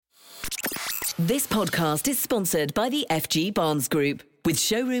This podcast is sponsored by the FG Barnes Group, with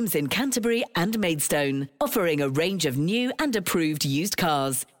showrooms in Canterbury and Maidstone, offering a range of new and approved used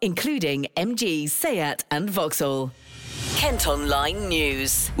cars, including MG, Seat and Vauxhall. KentOnline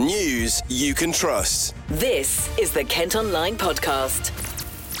News. News you can trust. This is the KentOnline Podcast.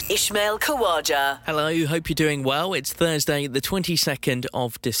 Ishmael Kawaja. Hello, hope you're doing well. It's Thursday, the 22nd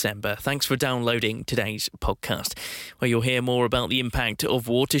of December. Thanks for downloading today's podcast, where you'll hear more about the impact of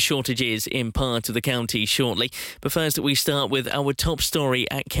water shortages in part of the county shortly. But first, we start with our top story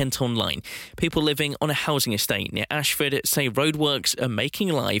at Kent Online. People living on a housing estate near Ashford say roadworks are making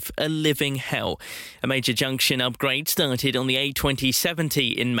life a living hell. A major junction upgrade started on the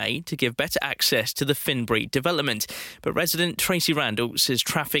A2070 in May to give better access to the Finberry development. But resident Tracy Randall says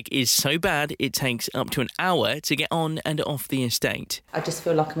traffic is so bad it takes up to an hour to get on and off the estate. I just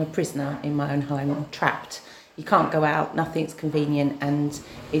feel like I'm a prisoner in my own home. I'm trapped. You can't go out, nothing's convenient, and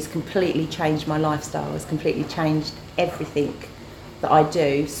it's completely changed my lifestyle. It's completely changed everything that I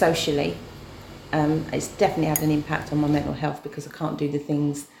do socially. It's definitely had an impact on my mental health because I can't do the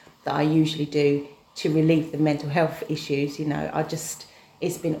things that I usually do to relieve the mental health issues. You know,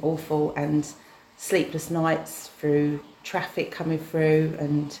 it's been awful, and sleepless nights through traffic coming through,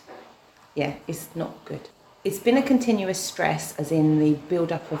 and yeah, it's not good. It's been a continuous stress, as in the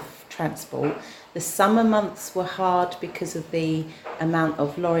build-up of transport. The summer months were hard because of the amount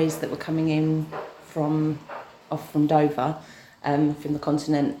of lorries that were coming in from Dover, from the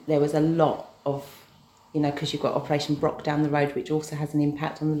continent. There was a lot of, because you've got Operation Brock down the road, which also has an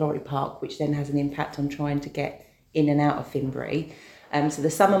impact on the lorry park, which then has an impact on trying to get in and out of Finberry. So the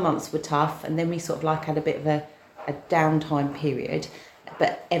summer months were tough, and then we sort of had a bit of a downtime period.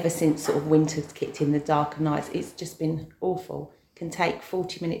 But ever since sort of winter's kicked in, the darker nights, it's just been awful. It can take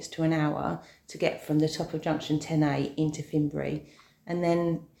 40 minutes to an hour to get from the top of junction 10A into Finberry. And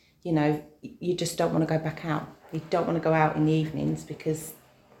then, you just don't want to go back out. You don't want to go out in the evenings because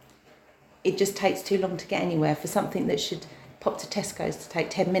it just takes too long to get anywhere. For something that should pop to Tesco's to take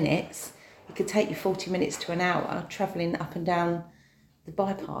 10 minutes, it could take you 40 minutes to an hour travelling up and down the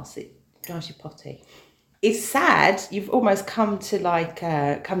bypass. It drives you potty. It's sad. You've almost come to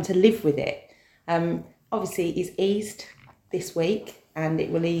live with it. Obviously, it's eased this week, and it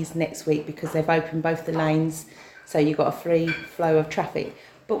will ease next week because they've opened both the lanes, so you've got a free flow of traffic.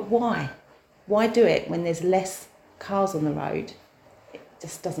 But why? Why do it when there's less cars on the road? It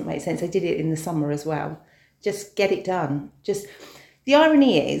just doesn't make sense. They did it in the summer as well. Just get it done. The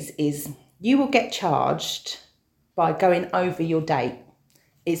irony is you will get charged by going over your date.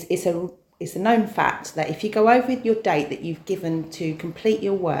 It's a known fact that if you go over your date that you've given to complete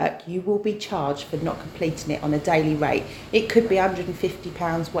your work, you will be charged for not completing it on a daily rate. It could be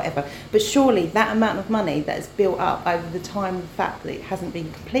 £150, whatever. But surely that amount of money that is built up over the time, the fact that it hasn't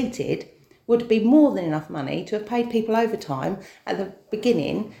been completed, would be more than enough money to have paid people overtime at the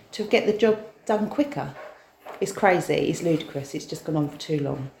beginning to get the job done quicker. It's crazy, it's ludicrous, it's just gone on for too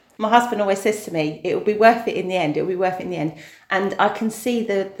long. My husband always says to me, it'll be worth it in the end, And I can see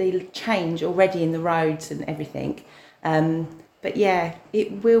the change already in the roads and everything. But yeah,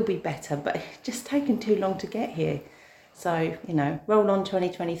 it will be better, but it's just taken too long to get here. So, roll on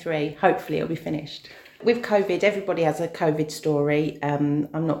 2023, hopefully it'll be finished. With COVID, everybody has a COVID story.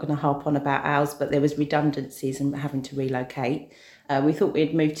 I'm not going to harp on about ours, but there was redundancies and having to relocate. We thought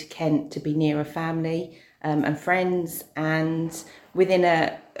we'd move to Kent to be nearer family and friends, and within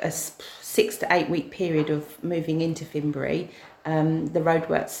a 6 to 8 week period of moving into Finberry, the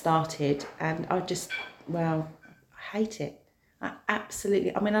roadworks started, and I hate it.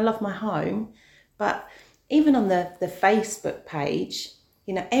 I love my home, but even on the Facebook page,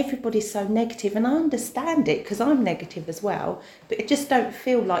 everybody's so negative, and I understand it because I'm negative as well, but I just don't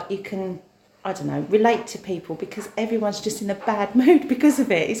feel like you can, relate to people because everyone's just in a bad mood because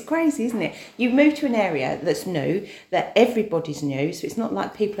of it. It's crazy, isn't it? You move to an area that's new, that everybody's new, so it's not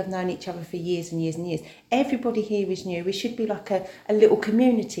like people have known each other for years and years and years. Everybody here is new. We should be like a little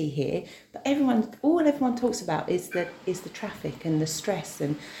community here, but all everyone talks about is the traffic and the stress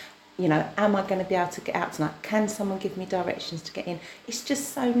and, am I going to be able to get out tonight? Can someone give me directions to get in? It's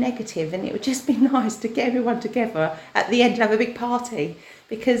just so negative, and it would just be nice to get everyone together at the end and have a big party,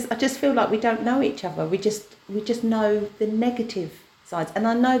 because I just feel like we don't know each other. We just know the negative sides. And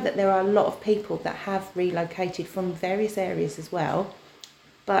I know that there are a lot of people that have relocated from various areas as well,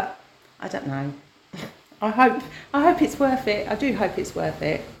 but I don't know. I hope it's worth it. I do hope it's worth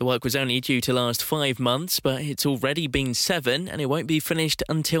it. The work was only due to last 5 months, but it's already been 7 and it won't be finished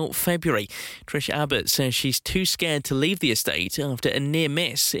until February. Trish Abbott says she's too scared to leave the estate after a near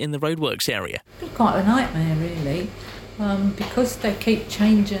miss in the roadworks area. It's quite a nightmare, really, because they keep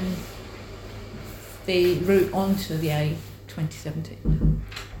changing the route onto the A2070.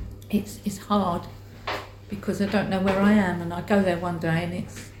 It's hard because I don't know where I am, and I go there one day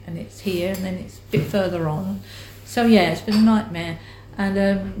and it's here, and then it's a bit further on. So yeah, it's been a nightmare.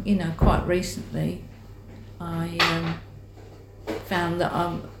 And quite recently, I found that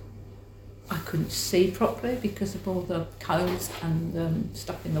I couldn't see properly because of all the cones and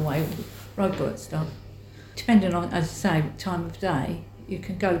stuff in the way, all the roadwork stuff. Depending on, as I say, time of day, you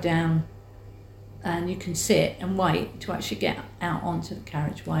can go down and you can sit and wait to actually get out onto the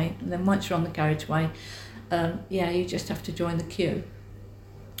carriageway. And then once you're on the carriageway, you just have to join the queue.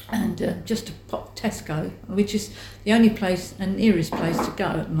 And just to pop Tesco, which is the only place and nearest place to go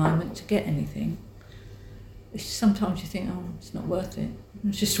at the moment to get anything. Sometimes you think, it's not worth it.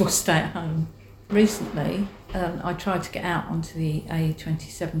 I just want to stay at home. Recently, I tried to get out onto the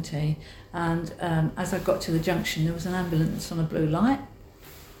A2070, and as I got to the junction, there was an ambulance on a blue light.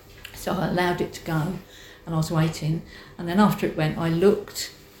 So I allowed it to go, and I was waiting. And then after it went, I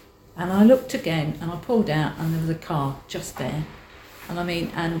looked, and I looked again, and I pulled out, and there was a car just there.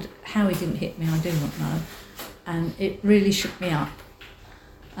 And how he didn't hit me, I do not know. And it really shook me up.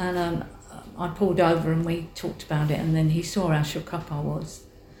 And I pulled over and we talked about it, and then he saw how shook up I was.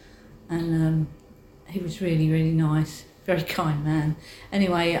 And he was really, really nice, very kind man.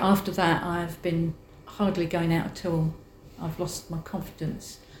 Anyway, after that, I've been hardly going out at all. I've lost my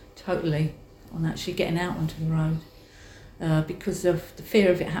confidence totally on actually getting out onto the road because of the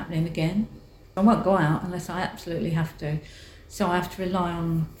fear of it happening again. I won't go out unless I absolutely have to. So I have to rely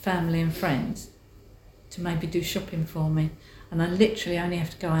on family and friends to maybe do shopping for me. And I literally only have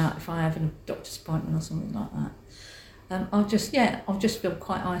to go out if I have a doctor's appointment or something like that. I'll just feel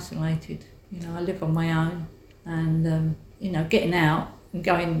quite isolated. I live on my own, and getting out and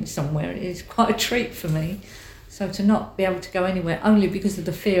going somewhere is quite a treat for me. So to not be able to go anywhere only because of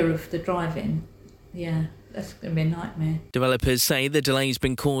the fear of the driving, that's going to be a nightmare. Developers say the delay's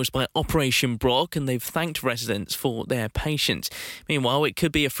been caused by Operation Brock, and they've thanked residents for their patience. Meanwhile, it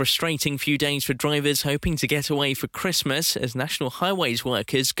could be a frustrating few days for drivers hoping to get away for Christmas as National Highways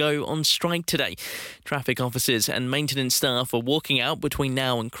workers go on strike today. Traffic officers and maintenance staff are walking out between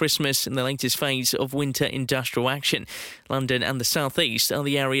now and Christmas in the latest phase of winter industrial action. London and the South East are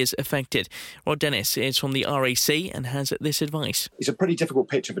the areas affected. Rod Dennis is from the RAC and has this advice. It's a pretty difficult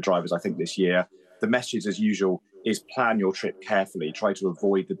picture for drivers, I think, this year. The message, as usual, is plan your trip carefully. Try to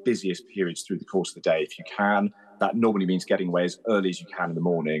avoid the busiest periods through the course of the day if you can. That normally means getting away as early as you can in the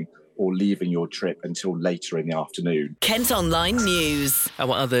morning or leaving your trip until later in the afternoon. KentOnline News.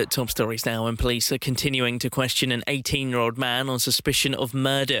 Our other top stories now, and police are continuing to question an 18-year-old man on suspicion of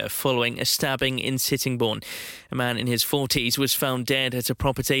murder following a stabbing in Sittingbourne. A man in his 40s was found dead at a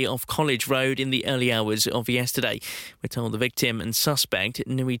property off College Road in the early hours of yesterday. We're told the victim and suspect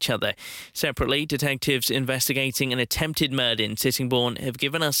knew each other. Separately, detectives investigating an attempted murder in Sittingbourne have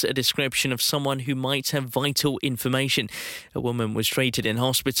given us a description of someone who might have vital information. A woman was treated in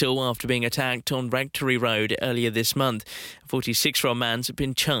hospital after being attacked on Rectory Road earlier this month. A 46-year-old man's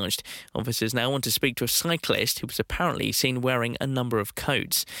been charged. Officers now want to speak to a cyclist who was apparently seen wearing a number of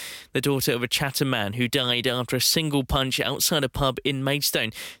coats. The daughter of a Chatham man who died after a single punch outside a pub in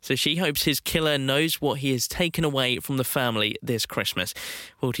Maidstone, so she hopes his killer knows what he has taken away from the family this Christmas.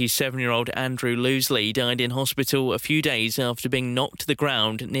 47-year-old Andrew Loseley died in hospital a few days after being knocked to the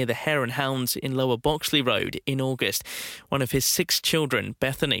ground near the Hare and Hounds in Lower Boxley Road in August. One of his 6 children,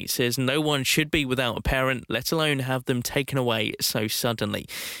 Bethany, says no one should be without a parent, let alone have them taken away so suddenly.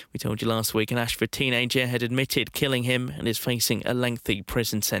 We told you last week an Ashford teenager had admitted killing him and is facing a lengthy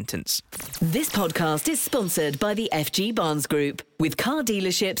prison sentence. This podcast is sponsored by the FG Barnes Group, with car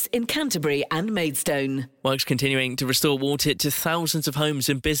dealerships in Canterbury and Maidstone. Works continuing to restore water to thousands of homes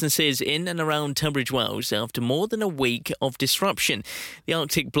and businesses in and around Tunbridge Wells after more than a week of disruption. The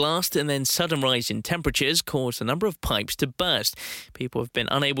Arctic blast and then sudden rise in temperatures caused a number of pipes to burst. People have been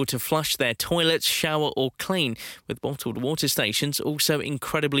unable to flush their toilets, shower or clean, with bottled water stations also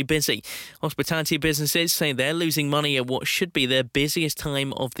incredibly busy. Hospitality businesses say they're losing money at what should be their busiest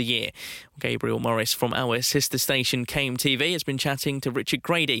time of the year. Gabriel Morris from our sister station KMTV has been chatting to Richard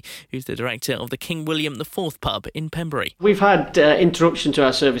Grady, who's the director of the King William IV pub in Pembury. We've had interruption to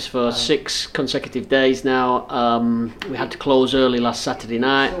our service for 6 consecutive days now. We had to close early last Saturday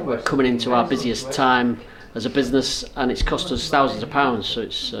night. We're coming into our busiest time as a business, and it's cost us thousands of pounds, so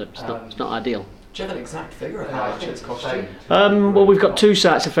it's not ideal. Do you have an exact figure of how much it's cost you? Well, we've got 2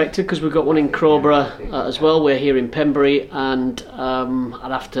 sites affected because we've got one in Crowborough as well. We're here in Pembury, and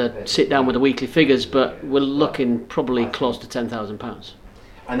I'd have to sit down with the weekly figures, but we're looking probably close to £10,000.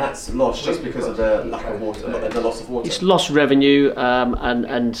 And that's lost just because of the lack of water, the loss of water. It's lost revenue,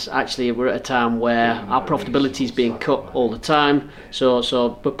 and actually we're at a time where our profitability is being cut all the time. So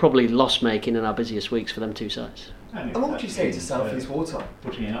we're probably loss making in our busiest weeks for them two sites. And what would you say to South East Water?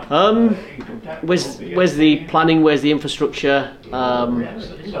 Where's the planning? Where's the infrastructure?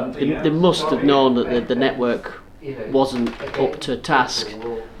 They must have known that the network wasn't up to task,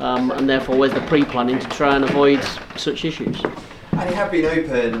 and therefore where's the pre-planning to try and avoid such issues? And you have been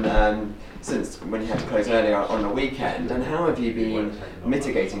open since when you had to close earlier on the weekend, and how have you been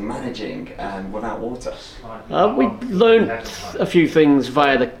mitigating, managing without water? We learned a few things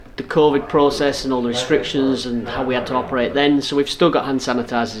via the COVID process and all the restrictions and how we had to operate then. So we've still got hand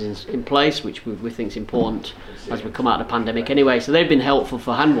sanitisers in place, which we think is important as we come out of the pandemic anyway. So they've been helpful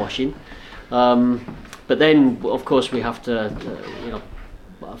for hand washing. But then, of course, we have to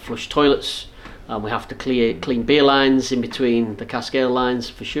flush toilets. We have to clean beer lines in between the cascade lines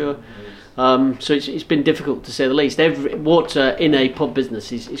for sure. So it's been difficult to say the least. Every water in a pub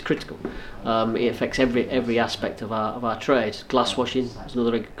business is critical. It affects every aspect of our trade. Glass washing is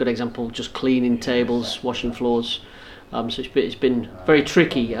another good example. Just cleaning tables, washing floors. So it's been very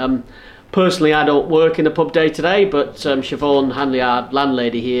tricky. Personally, I don't work in a pub day to day, but Siobhan Hanley, our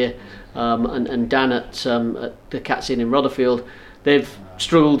landlady here, and Dan at the Cat's Inn in Rotherfield, they've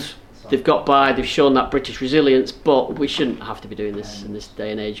struggled. They've got by, they've shown that British resilience, but we shouldn't have to be doing this in this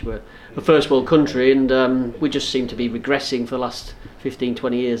day and age. We're a first world country, and we just seem to be regressing for the last 15,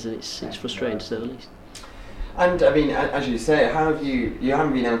 20 years, and it's frustrating to say the least. And I mean, as you say, how have you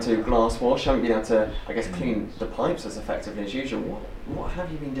haven't been able to glass wash, haven't been able to, I guess, clean the pipes as effectively as usual. What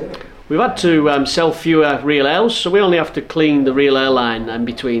have you been doing? We've had to sell fewer real ales, so we only have to clean the real ale line and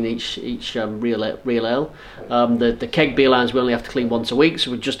between each real ale. The keg beer lines we only have to clean once a week, so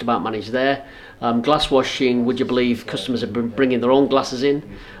we've just about managed there. Glass washing, would you believe customers have been bringing their own glasses in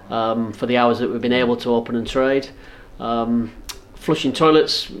for the hours that we've been able to open and trade. Flushing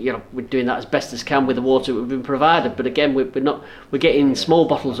toilets, we're doing that as best as can with the water we've been provided. But again, we're getting small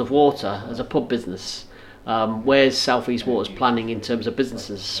bottles of water as a pub business. Where's South East Water's planning in terms of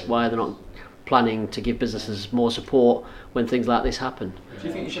businesses? Why are they not planning to give businesses more support when things like this happen? Do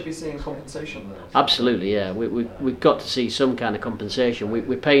you think you should be seeing compensation? Absolutely, yeah. We've got to see some kind of compensation.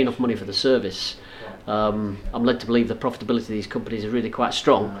 We pay enough money for the service. I'm led to believe the profitability of these companies is really quite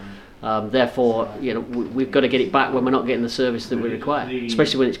strong. Therefore, we've got to get it back when we're not getting the service that we require,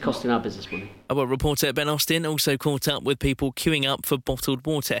 especially when it's costing our business money. Our reporter Ben Austin also caught up with people queuing up for bottled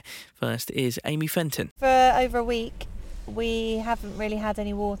water. First is Amy Fenton. For over a week, we haven't really had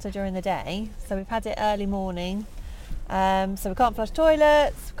any water during the day, so we've had it early morning. So we can't flush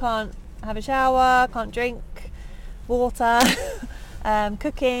toilets, can't have a shower, can't drink water,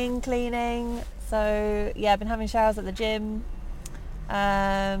 cooking, cleaning. So yeah, I've been having showers at the gym.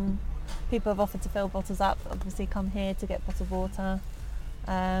 People have offered to fill bottles up, obviously come here to get bottled water.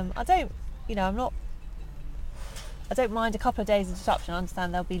 I don't mind a couple of days of disruption. I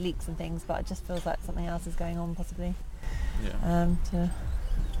understand there'll be leaks and things, but it just feels like something else is going on possibly. Yeah.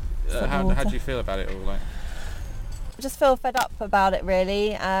 How do you feel about it all? I just feel fed up about it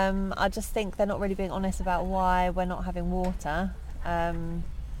really. I just think they're not really being honest about why we're not having water,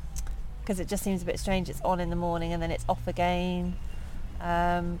 because it just seems a bit strange. It's on in the morning and then it's off again.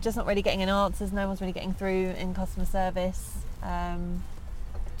 Just not really getting any answers. No one's really getting through in customer service.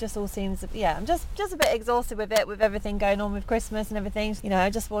 Just all seems, I'm just a bit exhausted with it, with everything going on with Christmas and everything.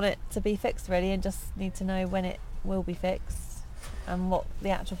 I just want it to be fixed really, and just need to know when it will be fixed and what the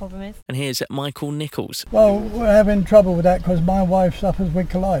actual problem is. And here's Michael Nichols. Well, we're having trouble with that because my wife suffers with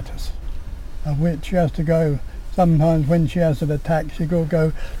colitis, of which she has to go, sometimes when she has an attack, she will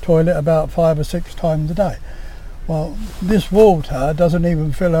go toilet about 5 or 6 times a day. Well, this water doesn't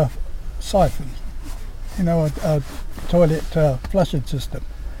even fill a siphon, a toilet flushing system.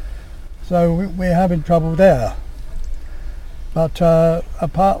 So we're having trouble there. But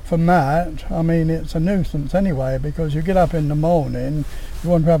apart from that, it's a nuisance anyway, because you get up in the morning, you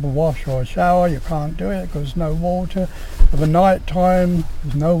want to have a wash or a shower, you can't do it because there's no water. At the night time,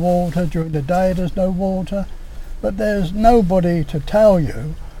 there's no water. During the day, there's no water. But there's nobody to tell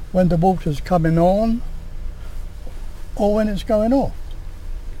you when the water's coming on or when it's going off.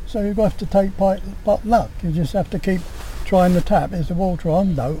 So you have to take pot luck. You just have to keep trying the tap. Is the water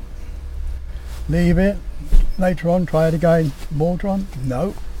on? No. Leave it. Later on, try it again. Water on?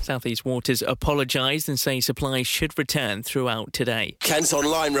 No. South East Waters apologised and say supplies should return throughout today.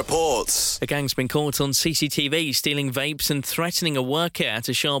 KentOnline reports. A gang's been caught on CCTV stealing vapes and threatening a worker at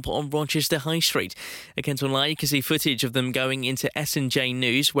a shop on Rochester High Street. At KentOnline, you can see footage of them going into S&J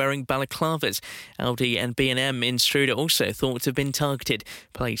News wearing balaclavas. Aldi and B&M in Stroud also thought to have been targeted.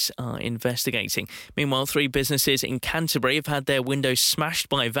 Police are investigating. Meanwhile, 3 businesses in Canterbury have had their windows smashed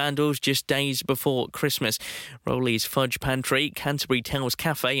by vandals just days before Christmas. Rowley's Fudge Pantry, Canterbury Towers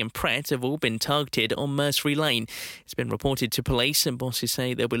Cafe and Pret have all been targeted on Mercery Lane. It's been reported to police and bosses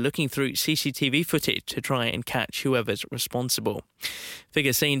say they'll be looking through CCTV footage to try and catch whoever's responsible.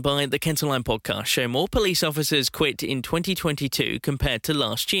 Figures seen by the KentOnline Podcast show more police officers quit in 2022 compared to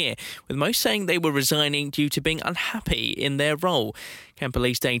last year, with most saying they were resigning due to being unhappy in their role. Kent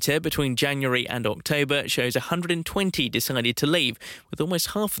Police data between January and October shows 120 decided to leave, with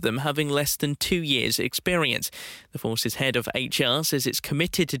almost half of them having less than 2 years' experience. The force's head of HR says it's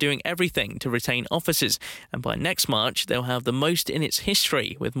committed to doing everything to retain officers, and by next March they'll have the most in its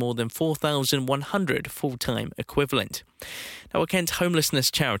history, with more than 4,100 full-time equivalent. Now, Kent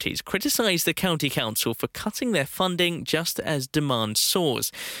homelessness charities criticised the County Council for cutting their funding just as demand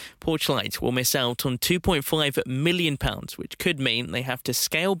soars. Porchlight will miss out on £2.5 million, which could mean they have to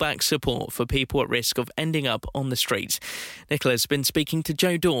scale back support for people at risk of ending up on the streets. Nicola's been speaking to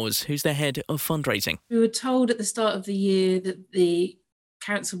Jo Dawes, who's the head of fundraising. We were told at the start of the year that the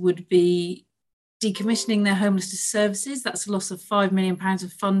council would be decommissioning their homelessness services. That's a loss of £5 million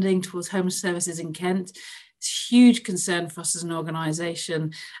of funding towards homeless services in Kent. It's a huge concern for us as an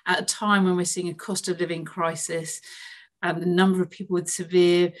organisation at a time when we're seeing a cost of living crisis and the number of people with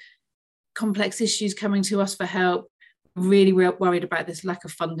severe complex issues coming to us for help. Really, we're worried about this lack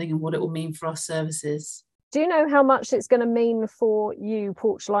of funding and what it will mean for our services. Do you know how much it's going to mean for you,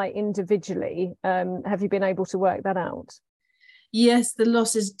 Porchlight, individually? Have you been able to work that out? Yes, the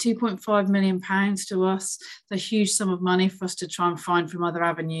loss is £2.5 million to us. It's a huge sum of money for us to try and find from other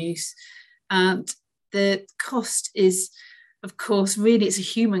avenues. And the cost is, of course, really it's a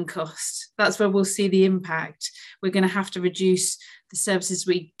human cost. That's where we'll see the impact. We're going to have to reduce the services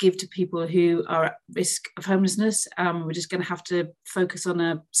we give to people who are at risk of homelessness. We're just going to have to focus on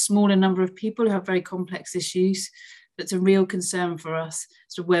a smaller number of people who have very complex issues. That's a real concern for us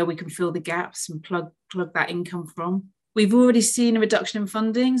as to where we can fill the gaps and plug that income from. We've already seen a reduction in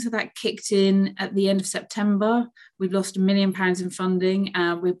funding, so that kicked in at the end of September. We've lost £1 million in funding.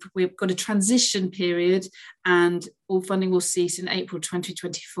 We've got a transition period and all funding will cease in April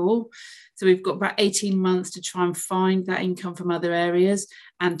 2024. So we've got about 18 months to try and find that income from other areas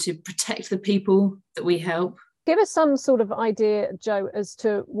and to protect the people that we help. Give us some sort of idea, Jo, as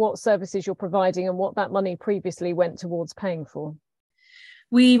to what services you're providing and what that money previously went towards paying for.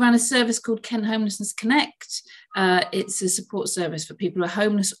 We ran a service called Kent Homelessness Connect. It's a support service for people who are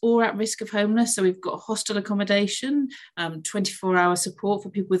homeless or at risk of homeless. So we've got hostel accommodation, 24-hour support for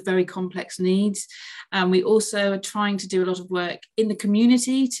people with very complex needs. We also are trying to do a lot of work in the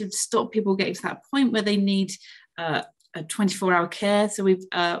community to stop people getting to that point where they need a 24-hour care. So we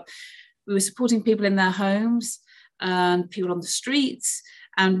were supporting people in their homes and people on the streets.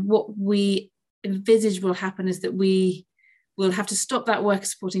 And what we envisage will happen is that we'll have to stop that work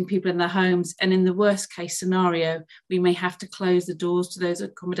supporting people in their homes. And in the worst case scenario, we may have to close the doors to those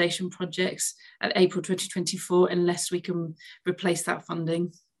accommodation projects at April 2024 unless we can replace that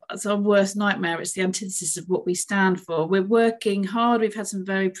funding. That's our worst nightmare. It's the antithesis of what we stand for. We're working hard. We've had some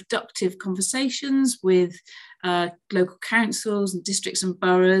very productive conversations with local councils and districts and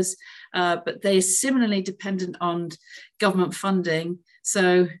boroughs, but they're similarly dependent on government funding.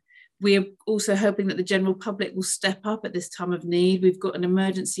 So we're also hoping that the general public will step up at this time of need. We've got an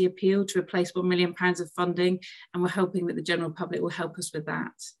emergency appeal to replace £1 million of funding, and we're hoping that the general public will help us with that.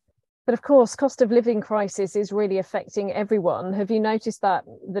 But of course, cost of living crisis is really affecting everyone. Have you noticed that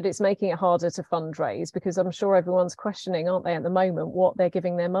it's making it harder to fundraise? Because I'm sure everyone's questioning, aren't they, at the moment, what they're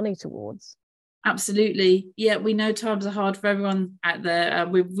giving their money towards? Absolutely. Yeah, we know times are hard for everyone out there.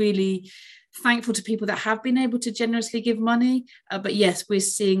 We're really thankful to people that have been able to generously give money. But yes, we're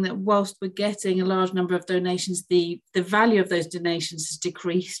seeing that whilst we're getting a large number of donations, the value of those donations has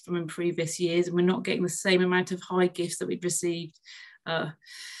decreased from in previous years, and we're not getting the same amount of high gifts that we'd received.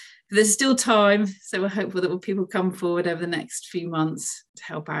 There's still time, so we're hopeful that people come forward over the next few months to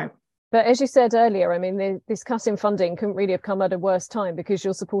help out. But as you said earlier, I mean, this cut in funding couldn't really have come at a worse time because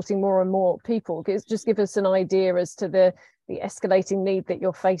you're supporting more and more people. Just give us an idea as to the escalating need that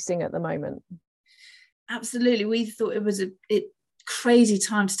you're facing at the moment. Absolutely. We thought it was a crazy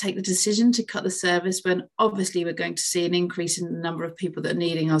time to take the decision to cut the service when obviously we're going to see an increase in the number of people that are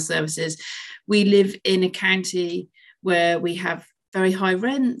needing our services. We live in a county where we have very high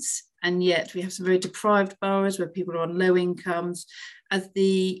rents, and yet we have some very deprived boroughs where people are on low incomes. As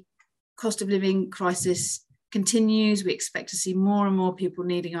the cost of living crisis continues, we expect to see more and more people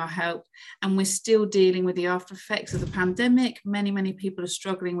needing our help, and we're still dealing with the after effects of the pandemic. Many people are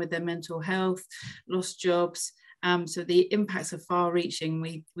struggling with their mental health, lost jobs, so the impacts are far-reaching.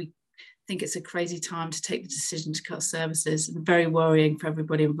 We think it's a crazy time to take the decision to cut services, and very worrying for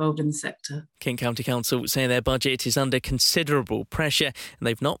everybody involved in the sector. Kent County Council say their budget is under considerable pressure and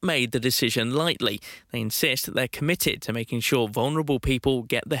they've not made the decision lightly. They insist that they're committed to making sure vulnerable people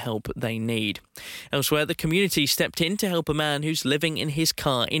get the help they need. Elsewhere, the community stepped in to help a man who's living in his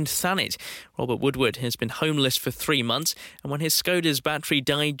car in Thanet. Robert Woodward has been homeless for 3 months, and when his Skoda's battery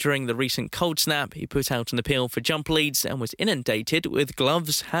died during the recent cold snap, he put out an appeal for jump leads and was inundated with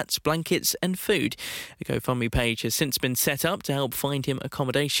gloves, hats, blankets and food. A GoFundMe page has since been set up to help find him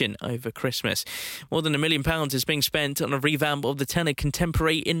accommodation over Christmas. More than £1 million is being spent on a revamp of the Tenor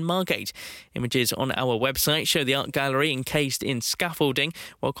Contemporary in Margate. Images on our website show the art gallery encased in scaffolding,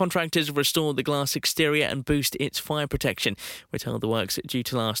 while contractors restore the glass exterior and boost its fire protection. We're told the works are due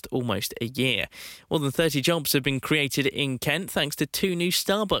to last almost a year. More than 30 jobs have been created in Kent thanks to 2 new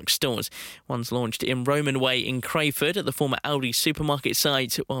Starbucks stores. One's launched in Roman Way in Crayford at the former Aldi supermarket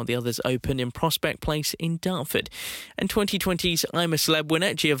site, while the others open in Prospect Place in Dartford. And 2020's I'm a Celeb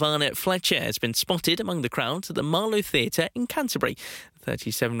winner Giovanna Fletcher has been spotted among the crowds at the Marlow Theatre in Canterbury. The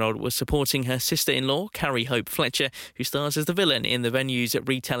 37-year-old was supporting her sister-in-law, Carrie Hope Fletcher, who stars as the villain in the venue's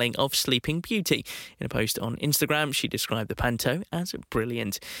retelling of Sleeping Beauty. In a post on Instagram, she described the panto as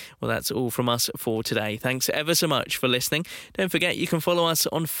brilliant. Well, that's all from us for today. Thanks ever so much for listening. Don't forget you can follow us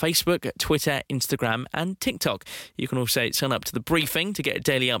on Facebook, Twitter, Instagram and TikTok. You can also sign up to the briefing to get a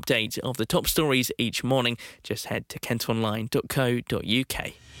daily update of the top stories each morning. Just head to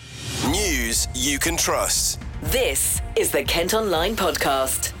kentonline.co.uk. News you can trust. This is the KentOnline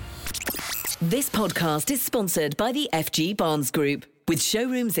Podcast. This podcast is sponsored by the FG Barnes Group, with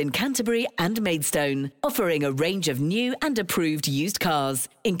showrooms in Canterbury and Maidstone, offering a range of new and approved used cars,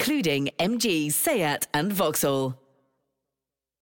 including MG, Seat and Vauxhall.